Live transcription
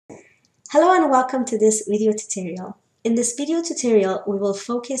Hello and welcome to this video tutorial. In this video tutorial, we will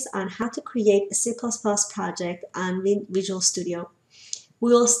focus on how to create a C++ project on Visual Studio.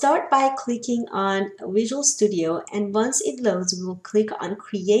 We will start by clicking on Visual Studio, and once it loads, we will click on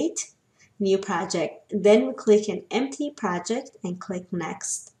Create New Project. Then we click on Empty Project and click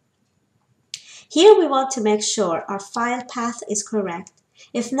Next. Here we want to make sure our file path is correct.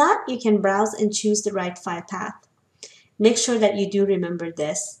 If not, you can browse and choose the right file path. Make sure that you do remember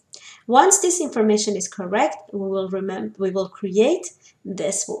this. Once this information is correct, we will create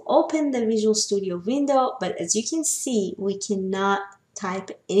this. Will open the Visual Studio window, but as you can see, we cannot type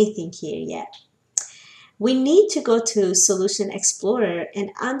anything here yet. We need to go to Solution Explorer,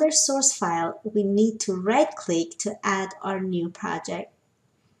 and under Source File, we need to right-click to add our new project.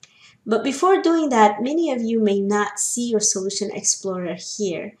 But before doing that, many of you may not see your Solution Explorer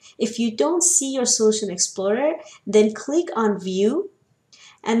here. If you don't see your Solution Explorer, then click on View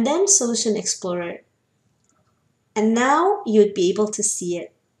and then Solution Explorer. And now you'd be able to see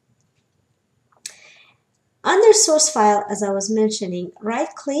it. Under Source File, as I was mentioning,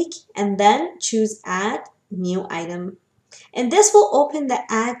 right-click and then choose Add New Item. And this will open the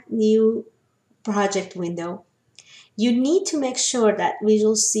Add New Project window. You need to make sure that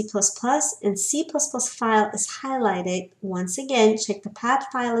Visual C++ and C++ file is highlighted. Once again, check the path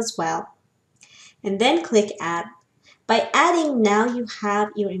file as well. And then click Add. By adding, now you have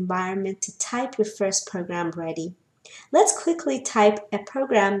your environment to type your first program ready. Let's quickly type a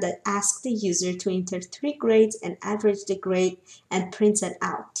program that asks the user to enter 3 grades and average the grade and prints it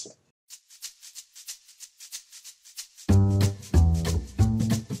out.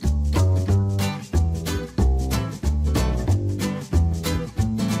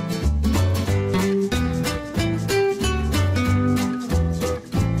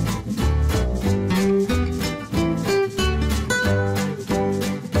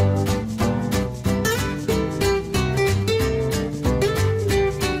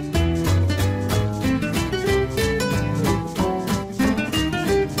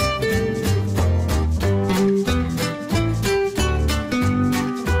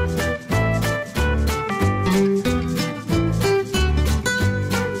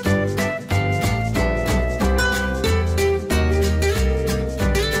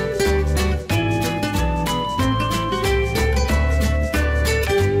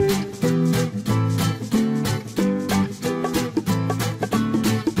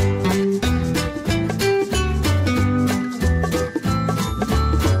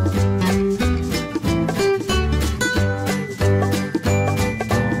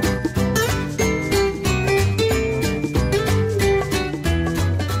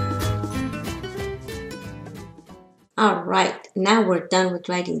 Alright, now we're done with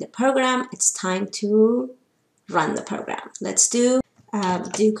writing the program. It's time to run the program. Let's do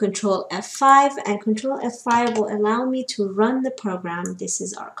Control F5, and Control F5 will allow me to run the program. This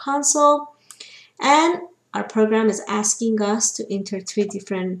is our console, and our program is asking us to enter 3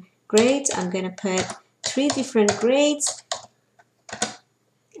 different grades. I'm going to put 3 different grades,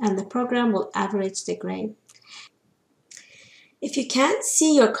 and the program will average the grade. If you can't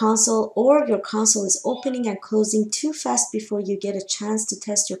see your console, or your console is opening and closing too fast before you get a chance to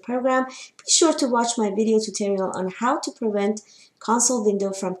test your program, be sure to watch my video tutorial on how to prevent console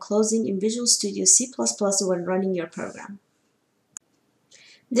window from closing in Visual Studio C++ when running your program.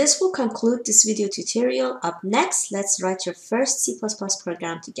 This will conclude this video tutorial. Up next, let's write your first C++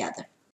 program together.